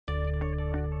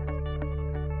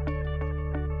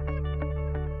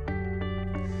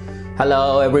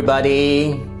Hello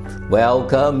everybody,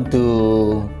 welcome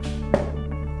to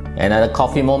another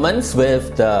Coffee Moments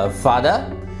with the Father,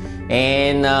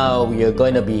 and we are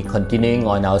going to be continuing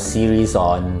on our series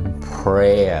on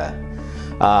prayer.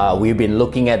 We've been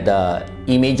looking at the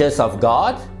images of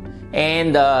God,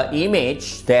 and the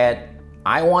image that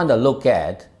I want to look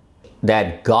at,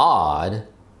 that God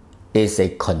is a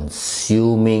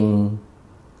consuming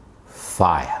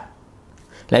fire.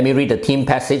 Let me read the theme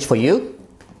passage for you.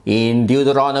 In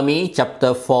Deuteronomy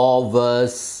chapter 4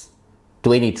 verse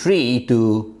 23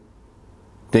 to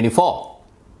 24.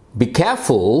 Be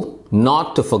careful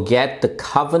not to forget the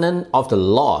covenant of the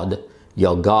Lord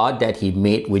your God that He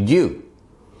made with you.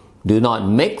 Do not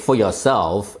make for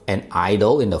yourself an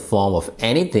idol in the form of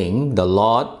anything the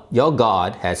Lord your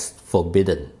God has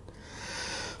forbidden.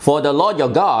 For the Lord your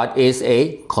God is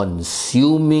a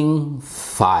consuming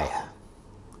fire,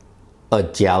 a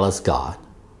jealous God.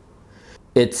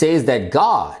 It says that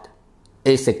God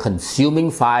is a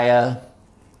consuming fire,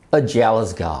 a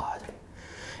jealous God.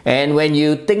 And when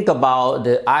you think about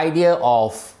the idea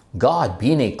of God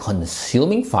being a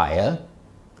consuming fire,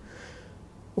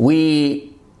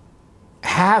 we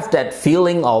have that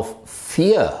feeling of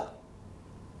fear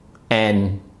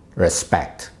and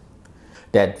respect.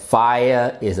 That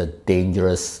fire is a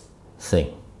dangerous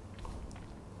thing.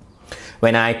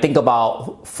 When I think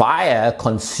about fire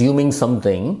consuming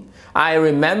something, I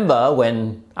remember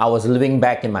when I was living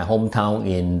back in my hometown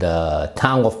in the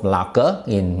town of Malacca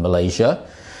in Malaysia.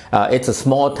 It's a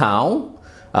small town,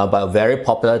 but a very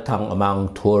popular town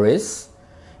among tourists.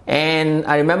 And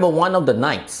I remember one of the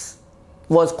nights, it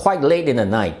was quite late in the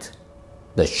night.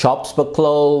 The shops were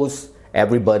closed,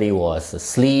 everybody was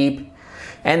asleep.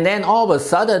 And then all of a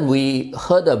sudden we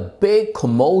heard a big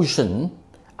commotion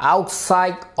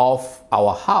outside of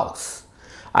our house.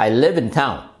 I live in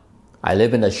town. I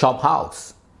live in a shop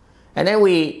house. And then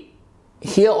we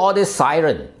hear all this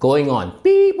siren going on.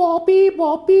 Beep-bop,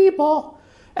 beep-bop, beep-bop.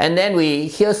 And then we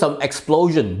hear some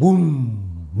explosion.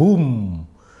 Boom, boom.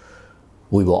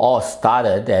 We were all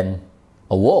startled and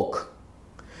awoke.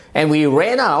 And we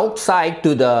ran outside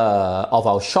to of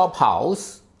our shop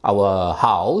house, our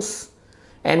house.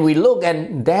 And we looked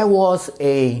and there was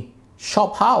a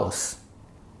shop house.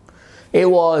 It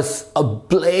was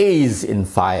ablaze in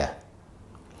fire.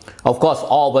 Of course,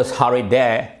 all of us hurried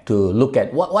there to look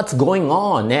at what's going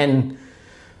on, and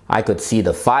I could see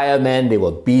the firemen. They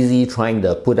were busy trying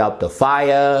to put out the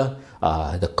fire.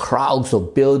 The crowds were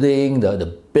building.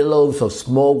 The billows of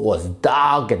smoke was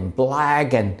dark and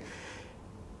black, and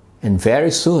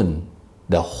very soon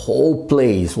the whole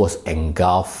place was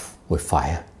engulfed with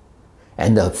fire.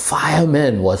 And the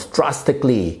firemen was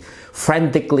drastically,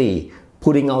 frantically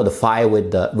putting out the fire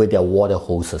with their water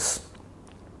hoses.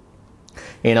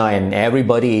 You know, and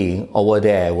everybody over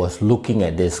there was looking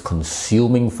at this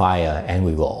consuming fire, and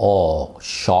we were all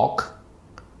shocked.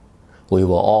 We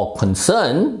were all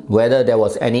concerned whether there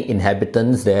was any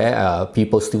inhabitants there,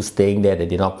 people still staying there that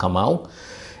did not come out.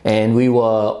 And we were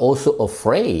also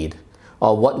afraid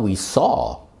of what we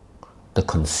saw, the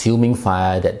consuming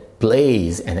fire that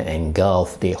blazed and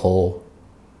engulfed the whole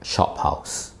shop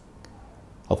house.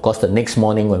 Of course, the next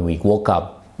morning when we woke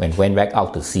up, and went back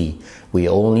out to sea, we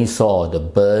only saw the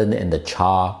burn and the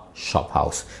char shop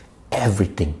house.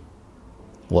 Everything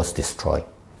was destroyed.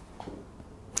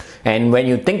 And when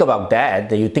you think about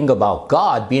that, you think about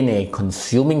God being a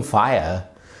consuming fire,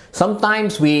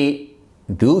 sometimes we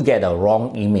do get a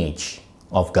wrong image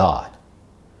of God.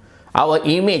 Our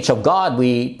image of God,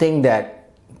 we think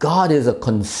that God is a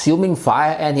consuming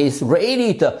fire and He's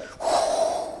ready to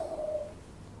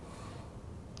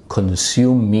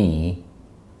consume me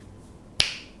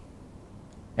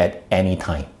at any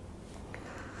time.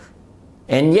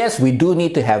 And yes, we do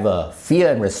need to have a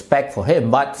fear and respect for Him,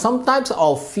 but sometimes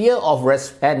our fear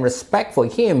and respect for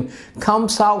Him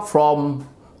comes out from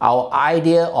our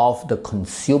idea of the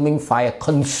consuming fire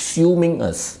consuming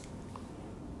us.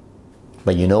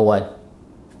 But you know what?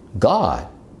 God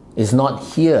is not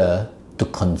here to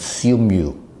consume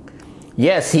you.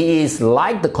 Yes, He is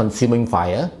like the consuming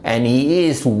fire, and He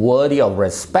is worthy of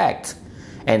respect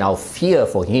and our fear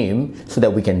for Him so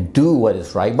that we can do what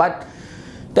is right. But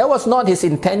that was not His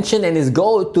intention and His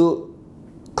goal to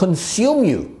consume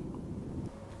you.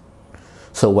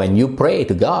 So when you pray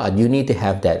to God, you need to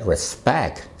have that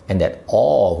respect and that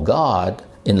awe of God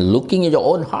in looking at your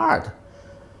own heart.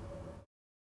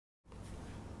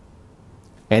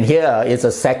 And here is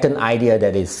a second idea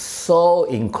that is so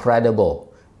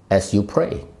incredible as you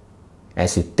pray,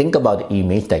 as you think about the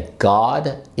image that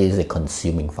God is a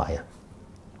consuming fire.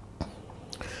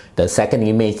 The second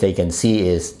image that you can see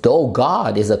is, though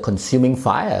God is a consuming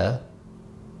fire,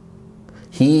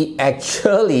 He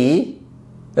actually,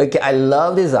 okay, I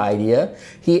love this idea,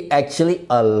 He actually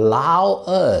allows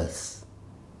us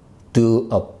to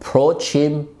approach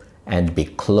Him and be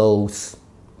close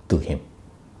to Him.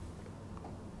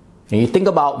 And you think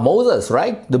about Moses,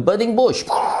 right? The burning bush.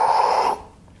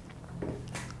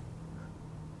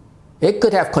 It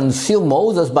could have consumed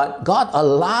Moses, but God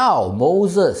allowed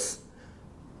Moses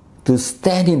to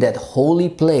stand in that holy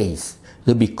place,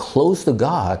 to be close to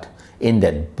God in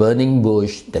that burning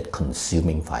bush, that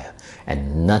consuming fire.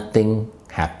 And nothing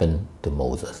happened to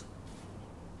Moses.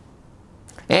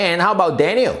 And how about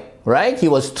Daniel, right? He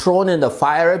was thrown in the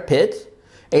fire pit,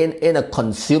 in a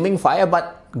consuming fire,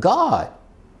 but God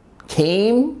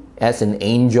came as an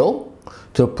angel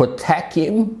to protect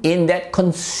him in that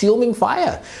consuming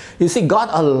fire. You see, God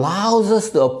allows us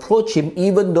to approach Him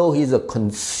even though He's a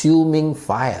consuming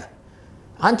fire.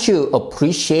 Aren't you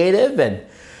appreciative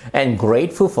and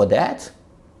grateful for that?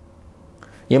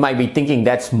 You might be thinking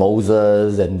that's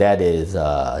Moses and that is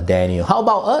Daniel. How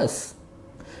about us?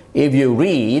 If you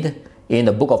read in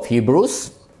the book of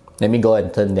Hebrews, let me go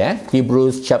and turn there.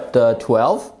 Hebrews chapter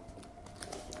 12.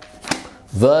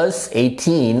 Verse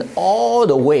 18 all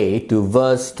the way to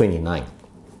verse 29.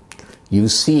 You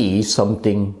see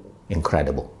something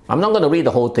incredible. I'm not going to read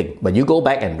the whole thing, but you go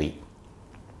back and read.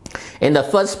 In the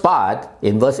first part,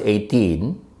 in verse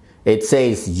 18, it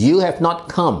says, "You have not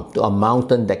come to a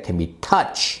mountain that can be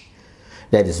touched,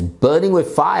 that is burning with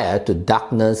fire, to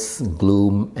darkness,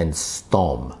 gloom, and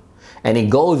storm." And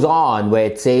it goes on where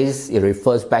it says, it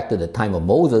refers back to the time of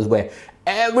Moses, where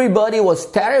everybody was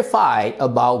terrified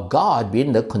about God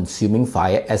being the consuming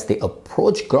fire as they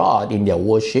approached God in their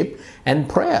worship and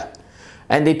prayer.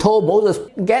 And they told Moses,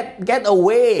 get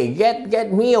away,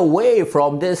 get me away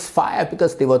from this fire,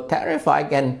 because they were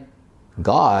terrified. And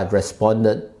God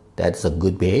responded, that's a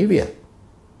good behavior.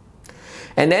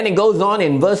 And then it goes on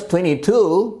in verse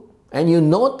 22, and you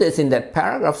notice in that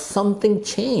paragraph something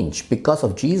changed because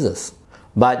of Jesus.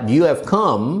 "But you have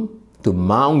come to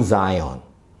Mount Zion,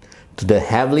 to the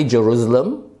heavenly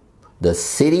Jerusalem, the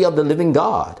city of the living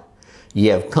God. Ye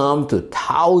have come to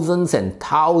thousands and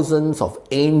thousands of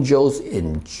angels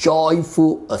in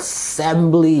joyful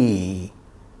assembly."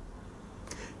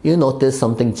 You notice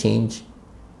something changed?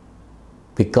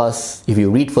 Because if you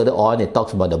read further on, it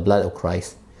talks about the blood of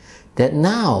Christ. That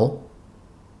now,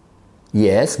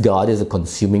 yes, God is a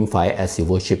consuming fire as you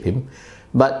worship Him,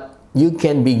 but you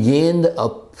can begin to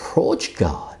approach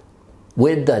God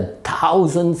with the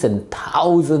thousands and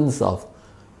thousands of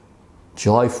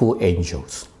joyful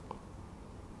angels.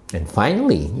 And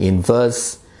finally, in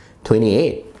verse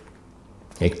 28,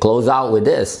 it closes out with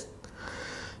this: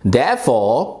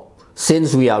 "Therefore,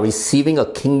 since we are receiving a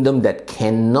kingdom that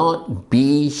cannot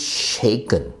be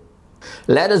shaken,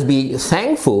 let us be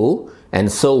thankful and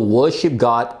so worship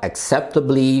God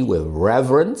acceptably with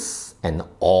reverence and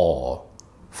awe.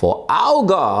 For our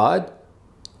God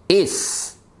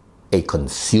is a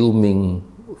consuming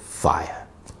fire."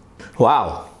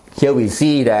 Wow, here we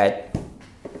see that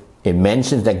it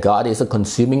mentions that God is a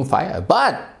consuming fire.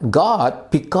 But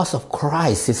God, because of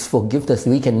Christ, His forgiveness,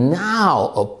 we can now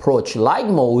approach, like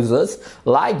Moses,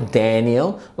 like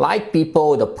Daniel, like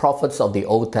people, the prophets of the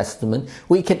Old Testament,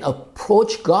 we can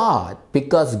approach God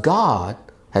because God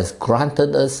has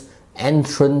granted us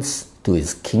entrance to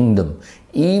His kingdom.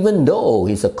 Even though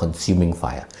He's a consuming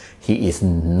fire, He is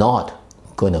not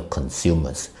going to consume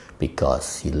us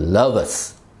because He loves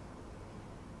us.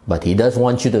 But He does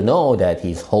want you to know that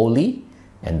He's holy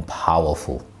and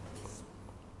powerful.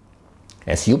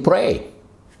 As you pray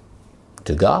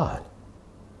to God,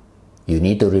 you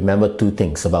need to remember two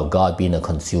things about God being a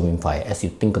consuming fire as you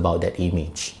think about that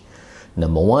image.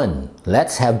 Number one,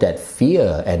 let's have that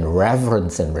fear and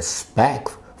reverence and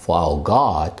respect for our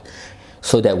God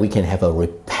so that we can have a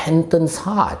repentance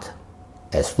heart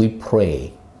as we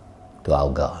pray to our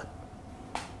God.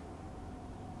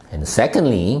 And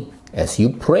secondly, as you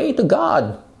pray to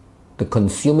God, the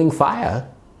consuming fire,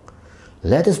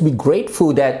 let us be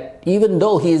grateful that even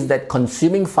though He is that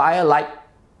consuming fire,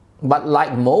 but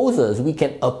like Moses, we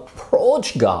can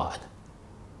approach God,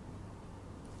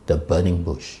 the burning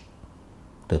bush,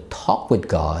 to talk with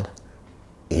God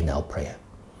in our prayer.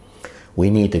 We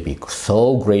need to be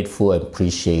so grateful and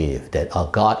appreciative that our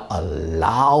God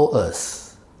allows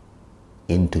us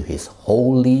into His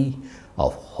holy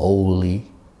of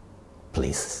holy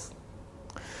places.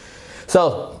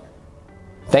 So,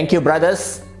 thank you,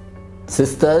 brothers,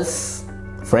 sisters,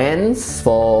 friends,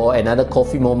 for another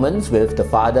coffee moments with the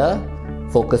Father,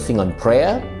 focusing on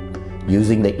prayer.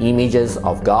 using the images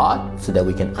of God so that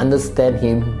we can understand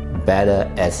Him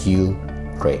better as you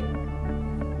pray.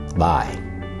 Bye.